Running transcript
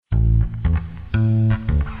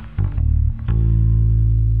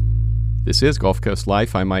This is Gulf Coast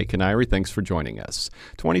Life. I'm Mike Canary. Thanks for joining us.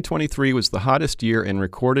 2023 was the hottest year in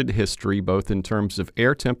recorded history, both in terms of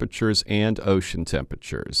air temperatures and ocean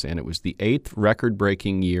temperatures, and it was the 8th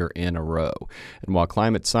record-breaking year in a row. And while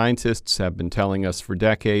climate scientists have been telling us for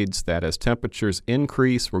decades that as temperatures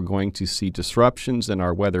increase, we're going to see disruptions in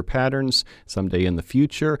our weather patterns someday in the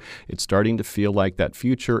future, it's starting to feel like that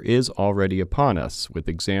future is already upon us, with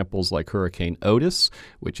examples like Hurricane Otis,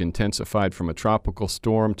 which intensified from a tropical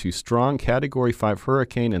storm to strong Category 5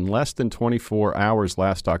 hurricane in less than 24 hours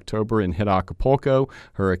last October and hit Acapulco,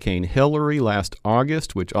 Hurricane Hillary last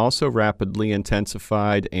August, which also rapidly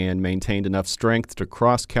intensified and maintained enough strength to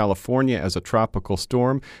cross California as a tropical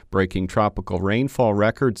storm, breaking tropical rainfall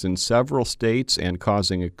records in several states and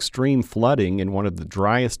causing extreme flooding in one of the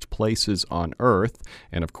driest places on Earth.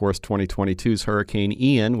 And of course, 2022's Hurricane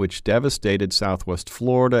Ian, which devastated southwest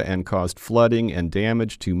Florida and caused flooding and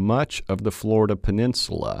damage to much of the Florida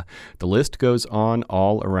peninsula. The list goes on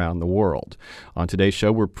all around the world. On today's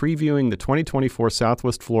show, we're previewing the 2024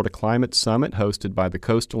 Southwest Florida Climate Summit hosted by the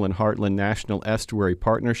Coastal and Heartland National Estuary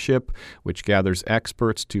Partnership, which gathers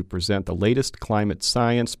experts to present the latest climate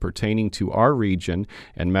science pertaining to our region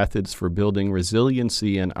and methods for building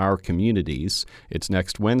resiliency in our communities. It's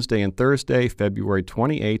next Wednesday and Thursday, February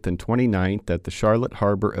 28th and 29th at the Charlotte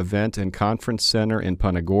Harbor Event and Conference Center in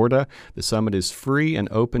Punta Gorda. The summit is free and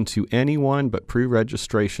open to anyone, but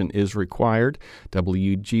pre-registration is required.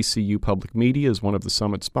 WGCU Public Media is one of the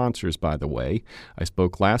summit sponsors, by the way. I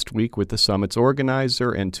spoke last week with the summit's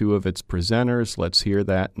organizer and two of its presenters. Let's hear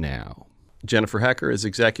that now. Jennifer Hecker is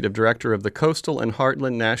Executive Director of the Coastal and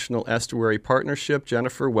Heartland National Estuary Partnership.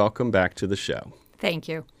 Jennifer, welcome back to the show. Thank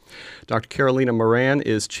you. Dr. Carolina Moran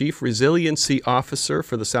is Chief Resiliency Officer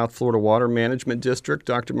for the South Florida Water Management District.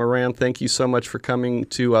 Dr. Moran, thank you so much for coming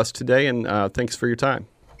to us today, and thanks for your time.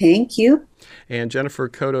 Thank you. And Jennifer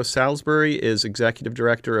Cotto-Salisbury is Executive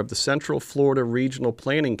Director of the Central Florida Regional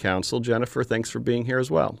Planning Council. Jennifer, thanks for being here as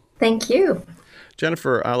well. Thank you.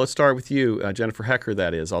 Jennifer, let's start with you. Jennifer Hecker,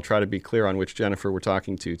 that is. I'll try to be clear on which Jennifer we're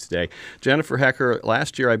talking to today. Jennifer Hecker,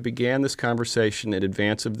 last year I began this conversation in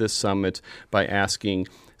advance of this summit by asking,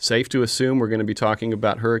 safe to assume we're going to be talking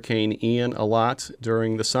about Hurricane Ian a lot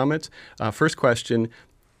during the summit. First question,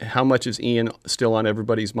 how much is Ian still on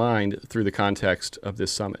everybody's mind through the context of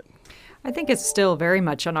this summit? I think it's still very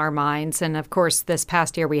much on our minds. And of course, this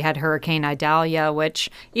past year we had Hurricane Idalia, which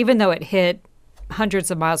even though it hit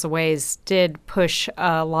hundreds of miles away, did push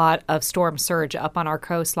a lot of storm surge up on our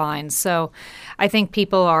coastline. So I think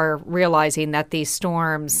people are realizing that these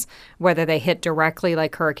storms, whether they hit directly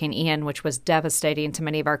like Hurricane Ian, which was devastating to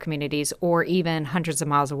many of our communities, or even hundreds of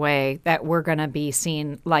miles away, that we're going to be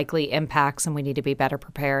seeing likely impacts and we need to be better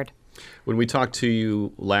prepared. When we talked to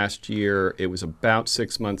you last year, it was about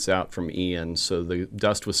 6 months out from Ian, so the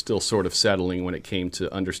dust was still sort of settling when it came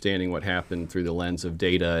to understanding what happened through the lens of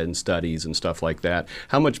data and studies and stuff like that.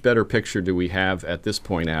 How much better picture do we have at this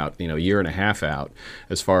point out, a year and a half out,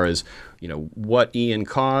 as far as what Ian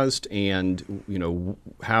caused and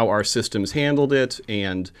how our systems handled it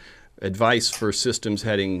and advice for systems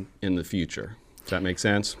heading in the future? Does that make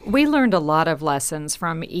sense? We learned a lot of lessons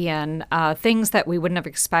from Ian, things that we wouldn't have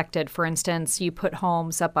expected. For instance, you put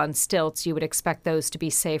homes up on stilts, you would expect those to be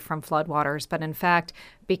safe from floodwaters. But in fact,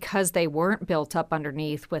 because they weren't built up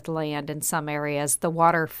underneath with land in some areas, the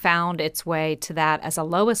water found its way to that as a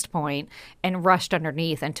lowest point and rushed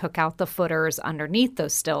underneath and took out the footers underneath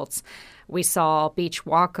those stilts. We saw beach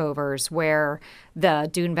walkovers where the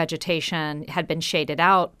dune vegetation had been shaded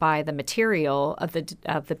out by the material of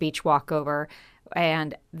the beach walkover,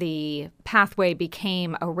 and the pathway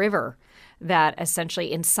became a river that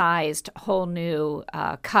essentially incised whole new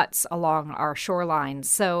cuts along our shoreline.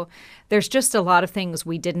 So there's just a lot of things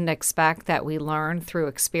we didn't expect that we learned through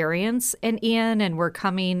experience in Ian, and we're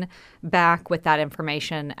coming back with that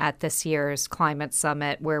information at this year's Climate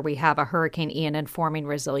Summit, where we have a Hurricane Ian Informing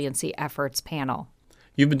Resiliency Efforts panel.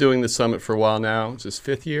 You've been doing this summit for a while now. Is this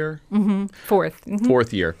fifth year? Mm-hmm. Fourth. Mm-hmm.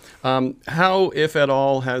 Fourth year. How, if at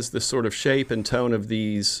all, has the sort of shape and tone of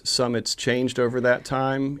these summits changed over that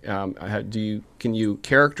time? Can you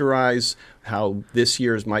characterize how this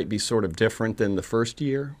year's might be sort of different than the first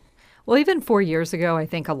year? Well, even 4 years ago, I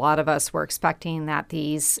think a lot of us were expecting that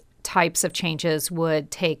these types of changes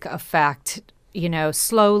would take effect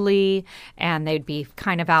slowly, and they'd be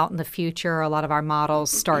kind of out in the future. A lot of our models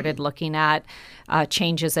started looking at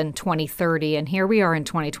changes in 2030, and here we are in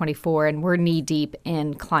 2024, and we're knee-deep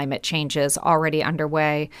in climate changes already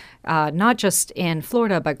underway, not just in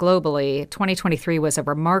Florida, but globally. 2023 was a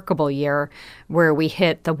remarkable year where we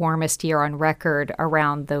hit the warmest year on record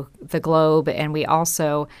around the globe, and we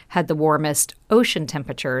also had the warmest ocean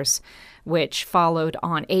temperatures, which followed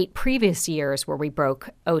on 8 previous years where we broke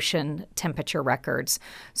ocean temperature records.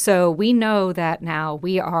 So we know that now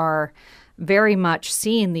we are very much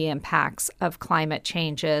seeing the impacts of climate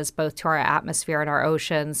changes, both to our atmosphere and our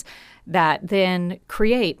oceans, that then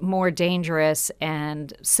create more dangerous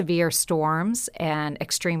and severe storms and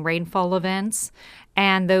extreme rainfall events.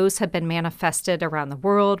 And those have been manifested around the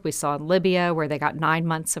world. We saw in Libya where they got 9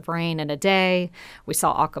 months of rain in a day. We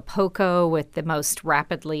saw Acapulco with the most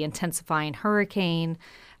rapidly intensifying hurricane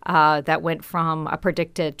that went from a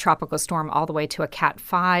predicted tropical storm all the way to a Cat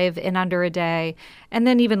 5 in under a day. And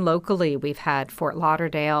then even locally, we've had Fort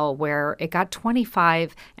Lauderdale where it got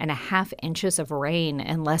 25.5 inches of rain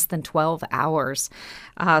in less than 12 hours.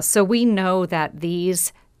 So we know that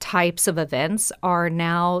these types of events are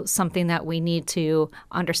now something that we need to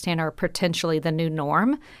understand are potentially the new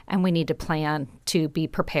norm, and we need to plan to be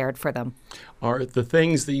prepared for them. Are the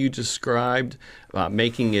things that you described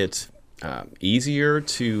making it easier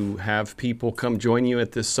to have people come join you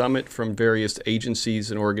at this summit from various agencies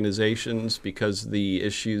and organizations because the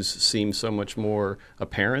issues seem so much more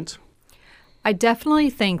apparent? I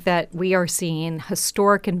definitely think that we are seeing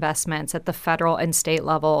historic investments at the federal and state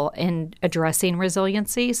level in addressing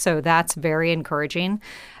resiliency, so that's very encouraging.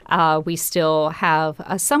 We still have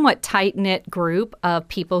a somewhat tight-knit group of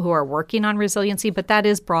people who are working on resiliency, but that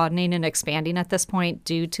is broadening and expanding at this point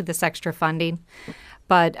due to this extra funding.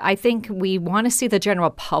 But I think we want to see the general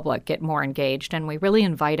public get more engaged, and we really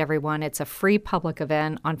invite everyone. It's a free public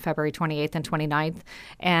event on February 28th and 29th,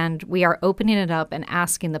 and we are opening it up and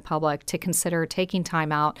asking the public to consider taking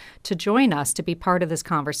time out to join us to be part of this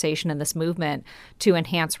conversation and this movement to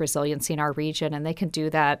enhance resiliency in our region. And they can do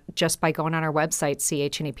that just by going on our website,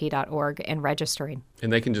 chnep.org, and registering.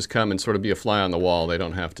 And they can just come and sort of be a fly on the wall. They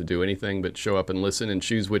don't have to do anything but show up and listen and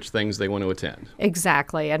choose which things they want to attend.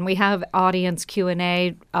 Exactly. And we have audience Q&A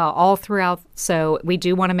all throughout. So we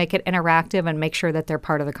do want to make it interactive and make sure that they're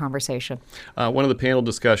part of the conversation. One of the panel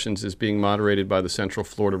discussions is being moderated by the Central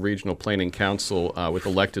Florida Regional Planning Council with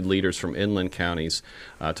elected leaders from inland counties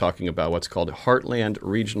talking about what's called Heartland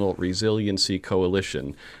Regional Resiliency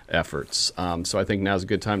Coalition efforts. So I think now's a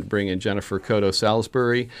good time to bring in Jennifer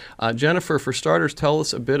Cotto-Salisbury. Jennifer, for starters, tell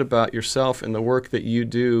us a bit about yourself and the work that you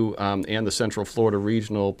do and the Central Florida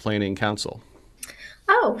Regional Planning Council.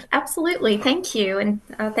 Oh, absolutely. Thank you. And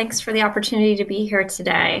thanks for the opportunity to be here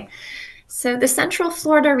today. So the Central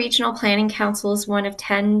Florida Regional Planning Council is one of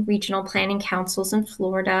 10 regional planning councils in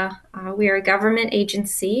Florida. We are a government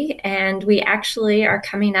agency, and we actually are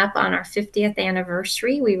coming up on our 50th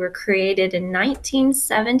anniversary. We were created in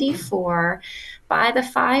 1974 by the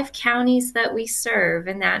 5 counties that we serve,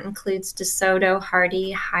 and that includes DeSoto,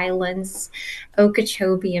 Hardee, Highlands,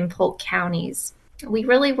 Okeechobee, and Polk counties. We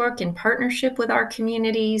really work in partnership with our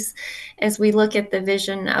communities as we look at the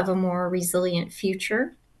vision of a more resilient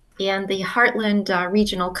future. And the Heartland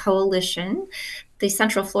Regional Coalition, the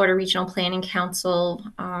Central Florida Regional Planning Council,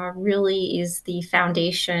 really is the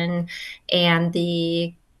foundation and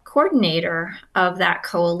the coordinator of that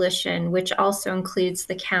coalition, which also includes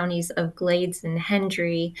the counties of Glades and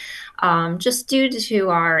Hendry, just due to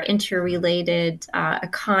our interrelated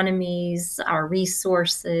economies, our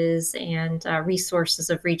resources, and resources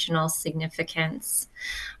of regional significance.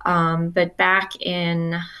 But back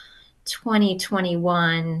in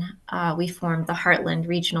 2021, we formed the Heartland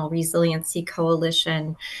Regional Resiliency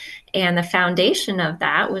Coalition, and the foundation of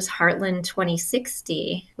that was Heartland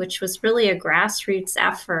 2060, which was really a grassroots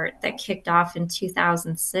effort that kicked off in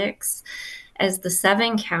 2006 as the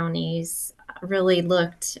 7 counties really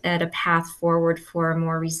looked at a path forward for a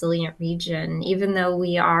more resilient region. Even though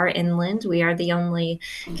we are inland, we are the only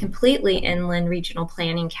completely inland regional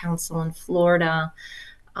planning council in Florida.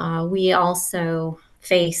 We also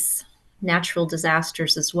face natural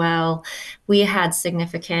disasters as well. We had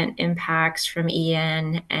significant impacts from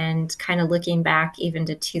Ian, and kind of looking back even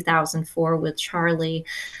to 2004 with Charlie,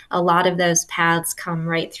 a lot of those paths come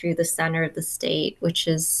right through the center of the state, which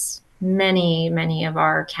is many of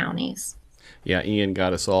our counties. Yeah, Ian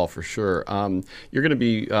got us all for sure. You're going to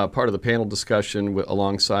be part of the panel discussion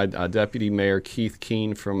alongside Deputy Mayor Keith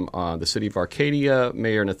Keene from the city of Arcadia,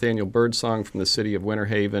 Mayor Nathaniel Birdsong from the city of Winter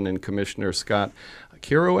Haven, and Commissioner Scott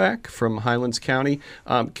Kerouac from Highlands County.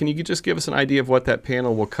 Can you just give us an idea of what that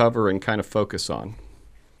panel will cover and kind of focus on?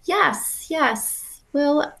 Yes.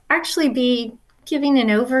 We'll actually be giving an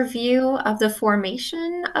overview of the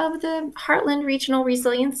formation of the Heartland Regional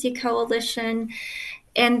Resiliency Coalition,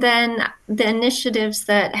 and then the initiatives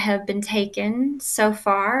that have been taken so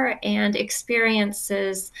far and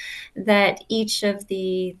experiences that each of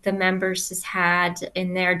the members has had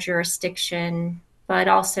in their jurisdiction, but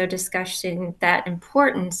also discussing that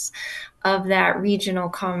importance of that regional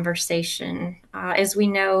conversation. As we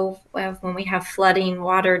know, when we have flooding,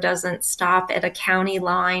 water doesn't stop at a county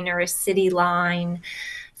line or a city line.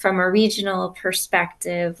 From a regional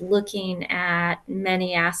perspective, looking at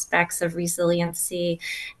many aspects of resiliency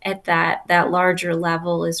at that larger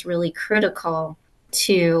level is really critical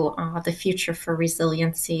to the future for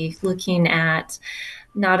resiliency, looking at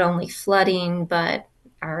not only flooding, but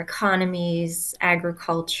our economies,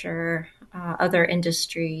 agriculture, other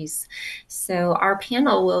industries. So our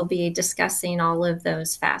panel will be discussing all of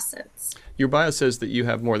those facets. Your bio says that you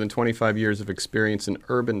have more than 25 years of experience in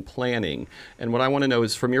urban planning. And what I want to know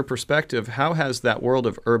is, from your perspective, how has that world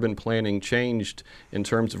of urban planning changed in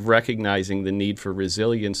terms of recognizing the need for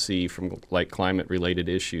resiliency from like climate-related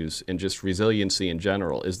issues and just resiliency in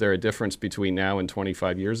general? Is there a difference between now and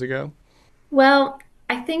 25 years ago? Well,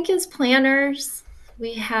 I think as planners,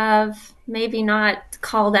 we have maybe not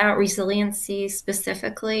called out resiliency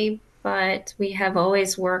specifically, but we have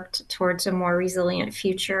always worked towards a more resilient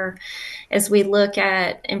future as we look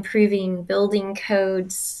at improving building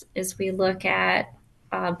codes, as we look at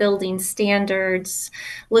building standards,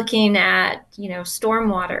 looking at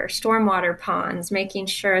stormwater ponds, making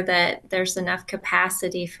sure that there's enough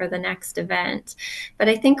capacity for the next event. But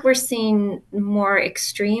I think we're seeing more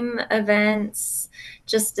extreme events,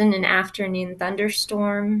 just in an afternoon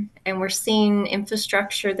thunderstorm, and we're seeing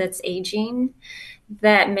infrastructure that's aging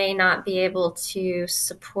that may not be able to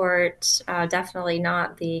support, definitely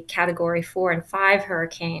not the category 4 and 5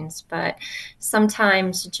 hurricanes, but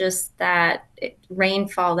sometimes just that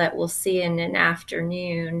rainfall that we'll see in an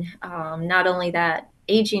afternoon, not only that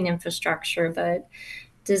aging infrastructure, but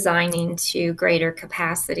designing to greater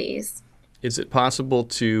capacities. Is it possible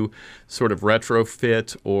to sort of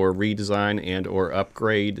retrofit or redesign and or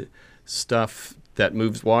upgrade stuff that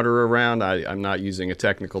moves water around? I'm not using a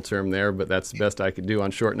technical term there, but that's the best I could do on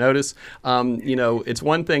short notice. It's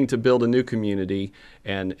one thing to build a new community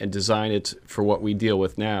and design it for what we deal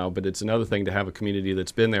with now, but it's another thing to have a community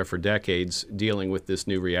that's been there for decades dealing with this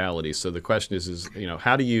new reality. So the question is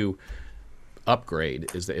how do you upgrade,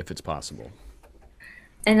 if it's possible?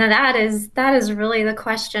 And that is really the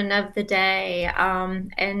question of the day,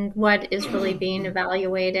 and what is really being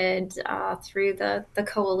evaluated through the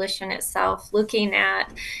coalition itself, looking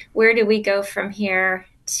at where do we go from here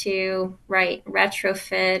to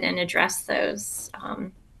retrofit and address those.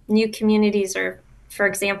 New communities are, for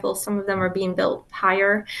example, some of them are being built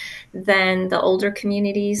higher than the older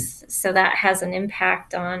communities. So that has an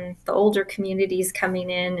impact on the older communities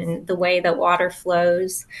coming in and the way that water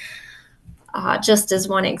flows. Just as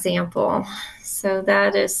one example. So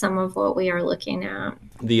that is some of what we are looking at.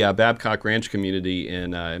 The Babcock Ranch community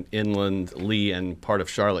in inland Lee and part of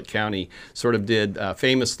Charlotte County sort of did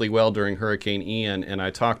famously well during Hurricane Ian, and I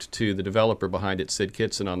talked to the developer behind it, Sid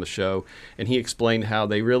Kitson, on the show, and he explained how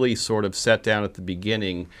they really sort of sat down at the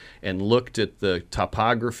beginning and looked at the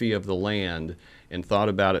topography of the land and thought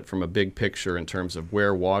about it from a big picture in terms of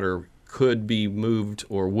where water could be moved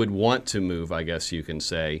or would want to move, I guess you can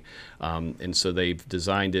say. And so they've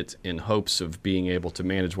designed it in hopes of being able to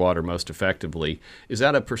manage water most effectively. Is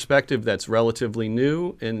that a perspective that's relatively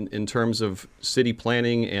new in terms of city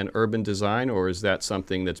planning and urban design, or is that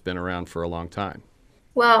something that's been around for a long time?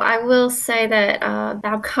 Well, I will say that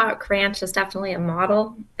Babcock Ranch is definitely a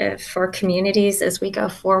model for communities as we go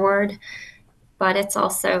forward, but it's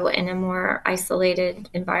also in a more isolated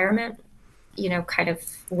environment, kind of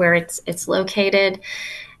where it's located.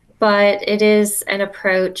 But it is an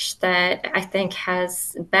approach that I think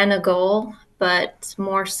has been a goal, but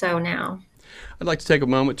more so now. I'd like to take a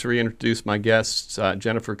moment to reintroduce my guests.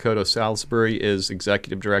 Jennifer Cotto Salisbury is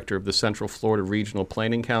Executive Director of the Central Florida Regional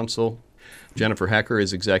Planning Council. Jennifer Hecker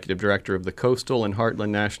is Executive Director of the Coastal and Heartland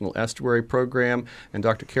National Estuary Program, and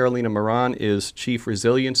Dr. Carolina Moran is Chief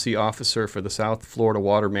Resiliency Officer for the South Florida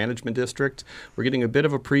Water Management District. We're getting a bit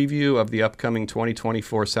of a preview of the upcoming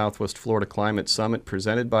 2024 Southwest Florida Climate Summit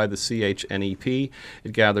presented by the CHNEP.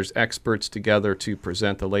 It gathers experts together to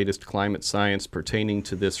present the latest climate science pertaining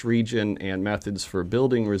to this region and methods for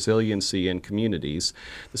building resiliency in communities.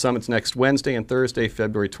 The summit's next Wednesday and Thursday,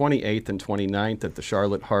 February 28th and 29th at the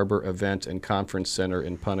Charlotte Harbor Event and Conference Center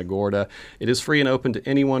in Punta Gorda. It is free and open to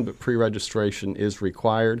anyone, but pre-registration is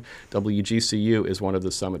required. WGCU is one of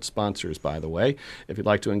the summit sponsors, by the way. If you'd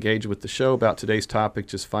like to engage with the show about today's topic,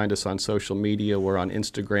 just find us on social media. We're on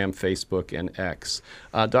Instagram, Facebook, and X.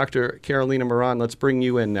 Dr. Carolina Moran, let's bring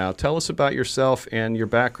you in now. Tell us about yourself and your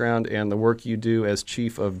background and the work you do as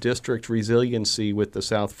Chief of District Resiliency with the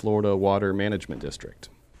South Florida Water Management District.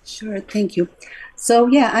 Sure, thank you. So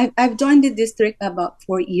I've joined the district about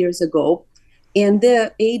 4 years ago. And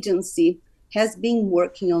the agency has been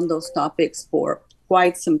working on those topics for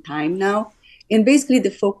quite some time now. And basically,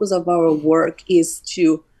 the focus of our work is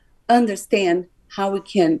to understand how we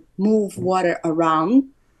can move water around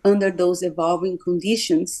under those evolving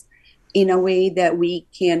conditions in a way that we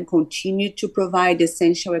can continue to provide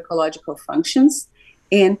essential ecological functions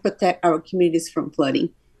and protect our communities from flooding.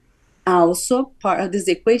 Also, part of this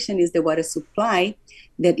equation is the water supply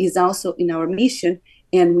that is also in our mission.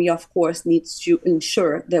 And we, of course, need to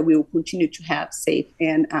ensure that we will continue to have safe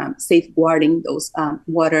and safeguarding those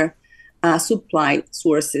water supply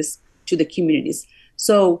sources to the communities.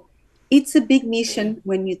 So it's a big mission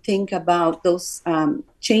when you think about those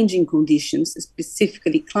changing conditions,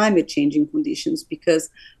 specifically climate changing conditions, because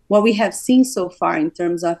what we have seen so far in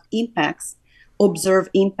terms of impacts, observed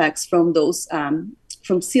impacts from those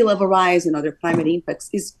from sea level rise and other climate impacts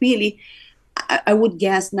is really, I would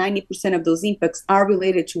guess 90% of those impacts are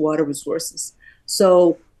related to water resources.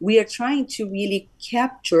 So we are trying to really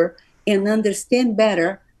capture and understand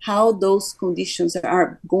better how those conditions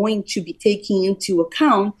are going to be taken into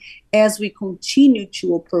account as we continue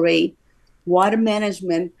to operate water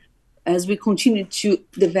management, as we continue to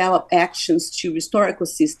develop actions to restore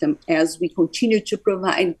ecosystem, as we continue to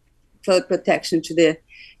provide flood protection to the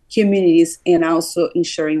communities, and also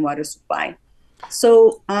ensuring water supply.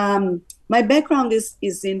 So my background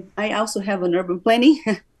is in, I also have an urban planning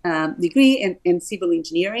degree and civil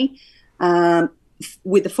engineering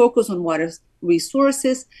with a focus on water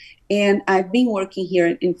resources. And I've been working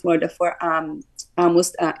here in Florida for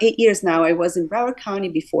almost 8 years now. I was in Broward County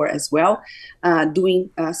before as well, doing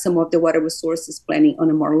some of the water resources planning on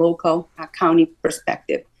a more local county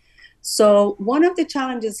perspective. So one of the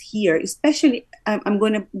challenges here, especially I'm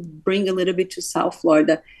going to bring a little bit to South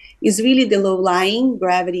Florida, is really the low-lying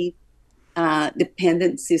gravity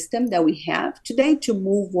dependent system that we have today to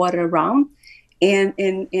move water around, and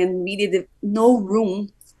really no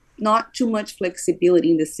room, not too much flexibility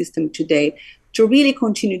in the system today to really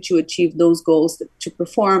continue to achieve those goals, to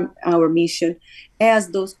perform our mission as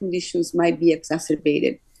those conditions might be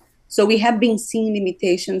exacerbated. So we have been seeing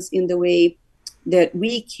limitations in the way that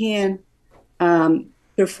we can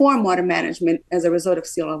perform water management as a result of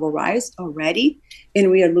sea level rise already. And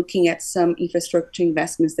we are looking at some infrastructure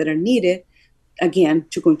investments that are needed, again,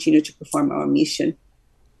 to continue to perform our mission.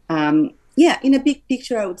 In a big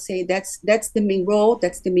picture, I would say that's the main role.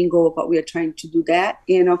 That's the main goal of what we are trying to do that.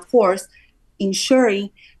 And of course, ensuring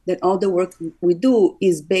that all the work we do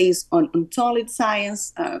is based on solid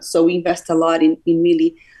science. So we invest a lot in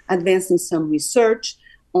really advancing some research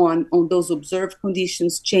on those observed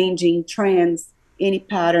conditions, changing trends, any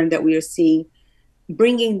pattern that we are seeing,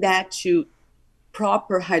 bringing that to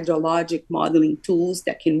proper hydrologic modeling tools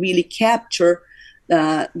that can really capture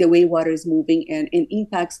the way water is moving and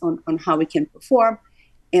impacts on how we can perform.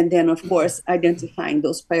 And then, of course, identifying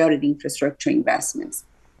those priority infrastructure investments.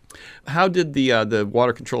 How did the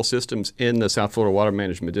water control systems in the South Florida Water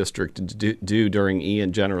Management District do during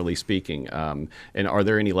Ian, generally speaking? And are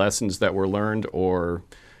there any lessons that were learned, or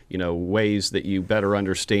ways that you better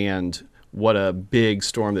understand what a big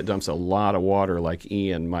storm that dumps a lot of water like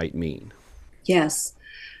Ian might mean? Yes.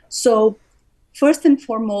 So first and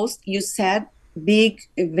foremost, you said big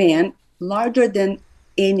event, larger than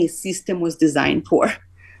any system was designed for.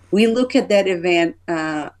 We look at that event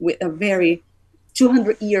with a very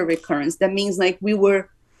 200-year recurrence. That means we were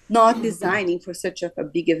not designing for such a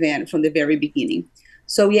big event from the very beginning.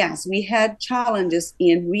 So yes, we had challenges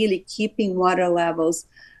in really keeping water levels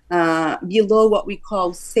below what we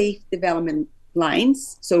call safe development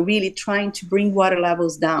lines. So really trying to bring water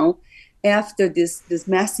levels down after this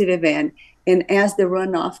massive event, and as the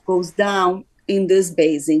runoff goes down in this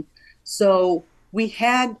basin. So we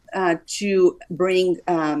had to bring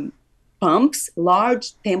pumps,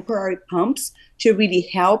 large temporary pumps, to really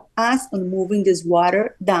help us on moving this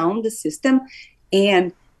water down the system,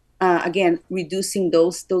 and again, reducing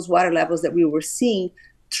those water levels that we were seeing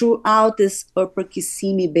throughout this Upper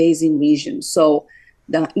Kissimmee Basin region. So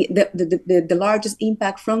the largest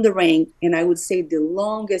impact from the rain, and I would say the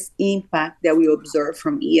longest impact that we observed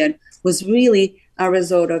from Ian, was really a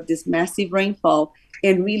result of this massive rainfall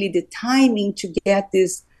and really the timing to get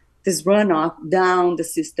this runoff down the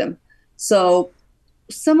system. So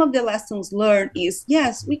some of the lessons learned is,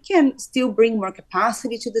 yes, we can still bring more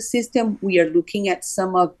capacity to the system. We are looking at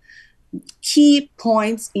some of key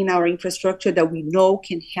points in our infrastructure that we know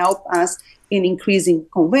can help us in increasing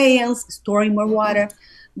conveyance, storing more water.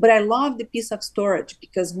 But I love the piece of storage,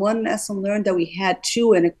 because one lesson learned that we had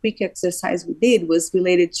too, and a quick exercise we did, was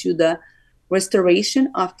related to the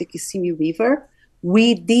restoration of the Kissimmee River,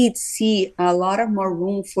 we did see a lot of more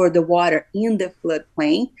room for the water in the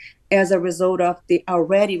floodplain as a result of the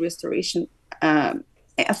already restoration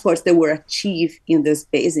efforts that were achieved in this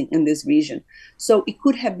basin, in this region. So it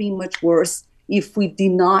could have been much worse if we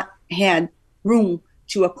did not had room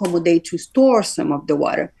to accommodate to store some of the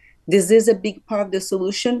water. This is a big part of the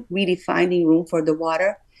solution, really finding room for the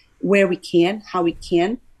water where we can, how we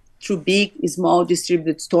can, through big, small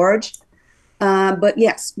distributed storage. But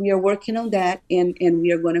yes, we are working on that, and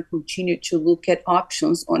we are going to continue to look at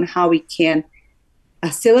options on how we can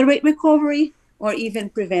accelerate recovery or even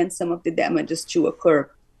prevent some of the damages to occur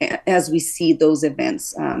as we see those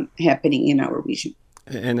events happening in our region.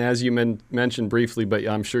 And as you mentioned briefly, but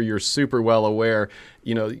I'm sure you're super well aware,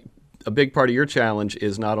 a big part of your challenge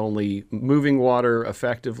is not only moving water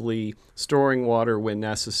effectively, storing water when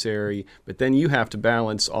necessary, but then you have to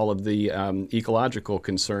balance all of the ecological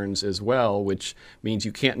concerns as well, which means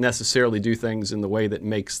you can't necessarily do things in the way that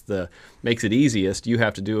makes it easiest. You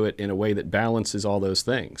have to do it in a way that balances all those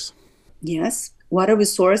things. Yes, water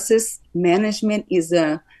resources management is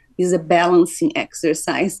a balancing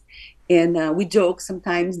exercise. And we joke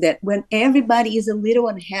sometimes that when everybody is a little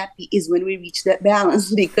unhappy is when we reach that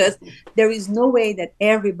balance, because there is no way that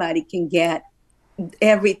everybody can get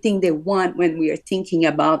everything they want when we are thinking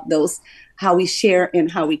about how we share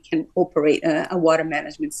and how we can operate a water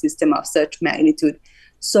management system of such magnitude.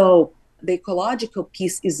 So the ecological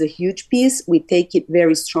piece is a huge piece. We take it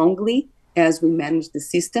very strongly as we manage the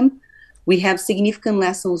system. We have significant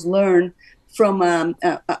lessons learned from an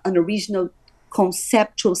original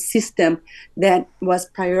conceptual system that was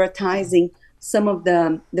prioritizing some of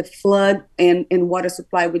the flood and water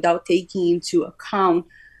supply without taking into account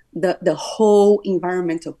the whole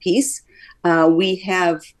environmental piece. We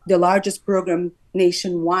have the largest program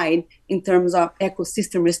nationwide in terms of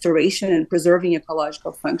ecosystem restoration and preserving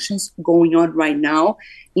ecological functions going on right now,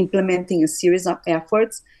 implementing a series of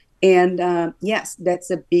efforts. And yes, that's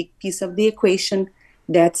a big piece of the equation.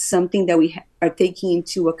 That's something that we are taking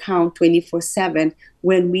into account 24/7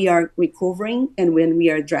 when we are recovering and when we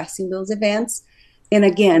are addressing those events. And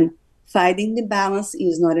again, finding the balance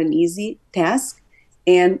is not an easy task.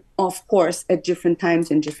 And of course, at different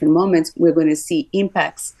times and different moments, we're going to see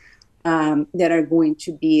impacts that are going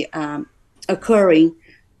to be occurring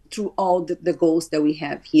through all the goals that we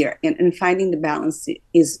have here. And finding the balance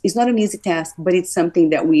is not an easy task, but it's something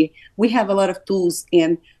that we have a lot of tools,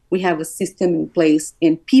 and we have a system in place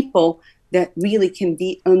and people that really can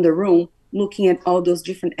be in the room looking at all those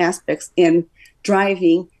different aspects and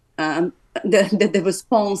driving the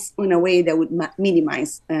response in a way that would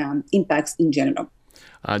minimize impacts in general.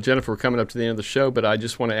 Jennifer, we're coming up to the end of the show, but I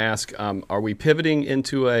just want to ask, are we pivoting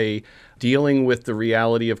into dealing with the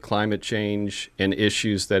reality of climate change and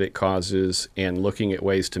issues that it causes and looking at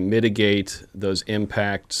ways to mitigate those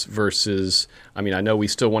impacts versus, I know we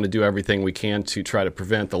still want to do everything we can to try to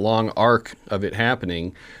prevent the long arc of it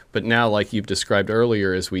happening, but now, like you've described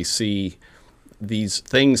earlier, as we see these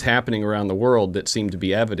things happening around the world that seem to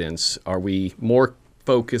be evidence, are we more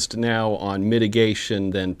focused now on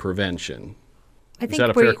mitigation than prevention? Is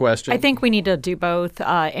that a fair question? I think we need to do both.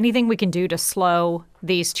 Anything we can do to slow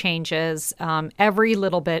these changes, every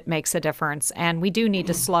little bit makes a difference. And we do need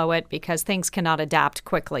to slow it because things cannot adapt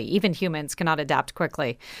quickly. Even humans cannot adapt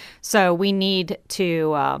quickly. So we need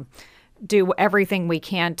to do everything we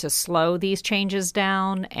can to slow these changes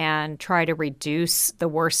down and try to reduce the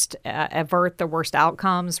worst, avert the worst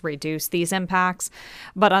outcomes, reduce these impacts.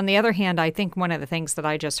 But on the other hand, I think one of the things that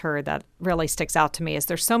I just heard that really sticks out to me is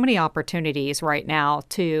there's so many opportunities right now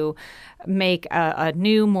to make a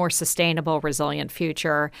new, more sustainable, resilient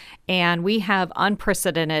future. And we have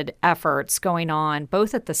unprecedented efforts going on,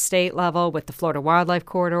 both at the state level with the Florida Wildlife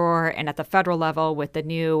Corridor and at the federal level with the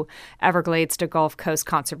new Everglades to Gulf Coast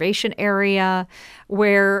Conservation Area,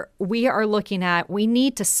 where we are looking at, we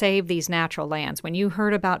need to save these natural lands. When you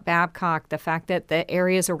heard about Babcock, the fact that the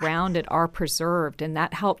areas around it are preserved, and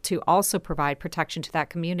that helped to also provide protection to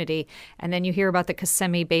that community. And then you hear about the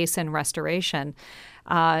Kissimmee Basin restoration.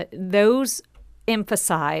 Those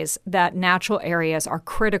emphasize that natural areas are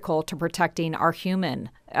critical to protecting our human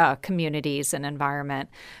communities and environment.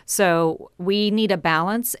 So we need a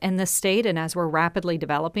balance in this state, and as we're rapidly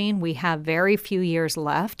developing, we have very few years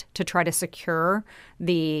left to try to secure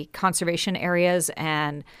the conservation areas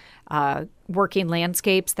and working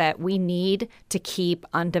landscapes that we need to keep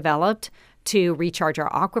undeveloped, to recharge our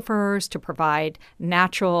aquifers, to provide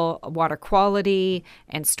natural water quality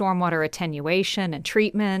and stormwater attenuation and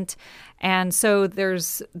treatment. And so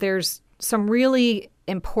there's some really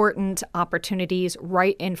important opportunities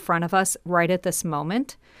right in front of us right at this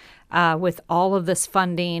moment. with all of this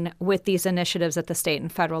funding, with these initiatives at the state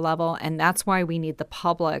and federal level. And that's why we need the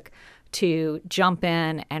public to jump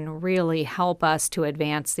in and really help us to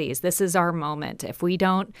advance these. This is our moment. If we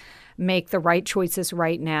don't make the right choices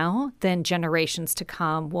right now, then generations to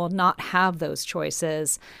come will not have those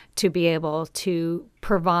choices to be able to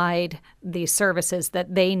provide the services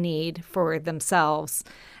that they need for themselves.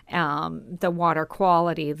 The water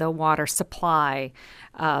quality, the water supply,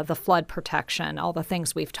 the flood protection, all the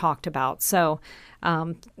things we've talked about. So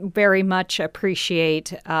very much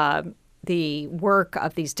appreciate the work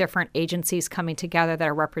of these different agencies coming together that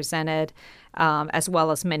are represented, as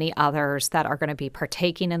well as many others that are going to be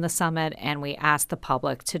partaking in the summit. And we ask the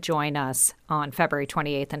public to join us on February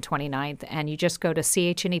 28th and 29th. And you just go to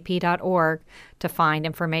chnep.org to find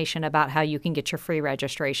information about how you can get your free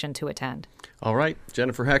registration to attend. All right.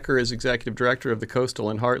 Jennifer Hecker is Executive Director of the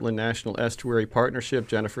Coastal and Heartland National Estuary Partnership.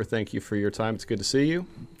 Jennifer, thank you for your time. It's good to see you.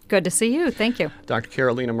 Good to see you. Thank you. Dr.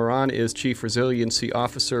 Carolina Moran is Chief Resiliency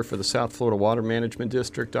Officer for the South Florida Water Management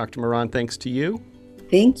District. Dr. Moran, thanks to you.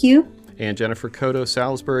 Thank you. And Jennifer Cotto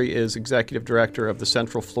Salisbury is Executive Director of the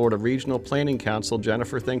Central Florida Regional Planning Council.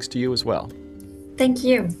 Jennifer, thanks to you as well. Thank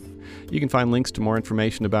you. You can find links to more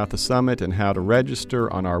information about the summit and how to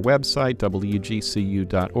register on our website,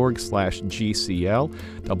 wgcu.org/GCL.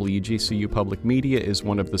 WGCU Public Media is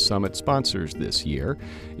one of the summit sponsors this year.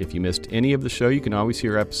 If you missed any of the show, you can always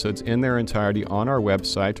hear episodes in their entirety on our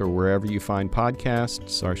website or wherever you find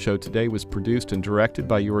podcasts. Our show today was produced and directed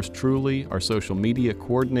by yours truly. Our social media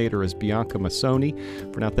coordinator is Bianca Massoni.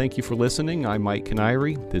 For now, thank you for listening. I'm Mike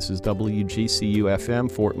Canary. This is WGCU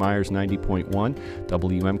FM, Fort Myers 90.1,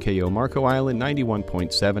 WMKO Marco Island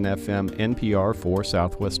 91.7 FM, NPR for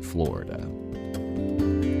Southwest Florida.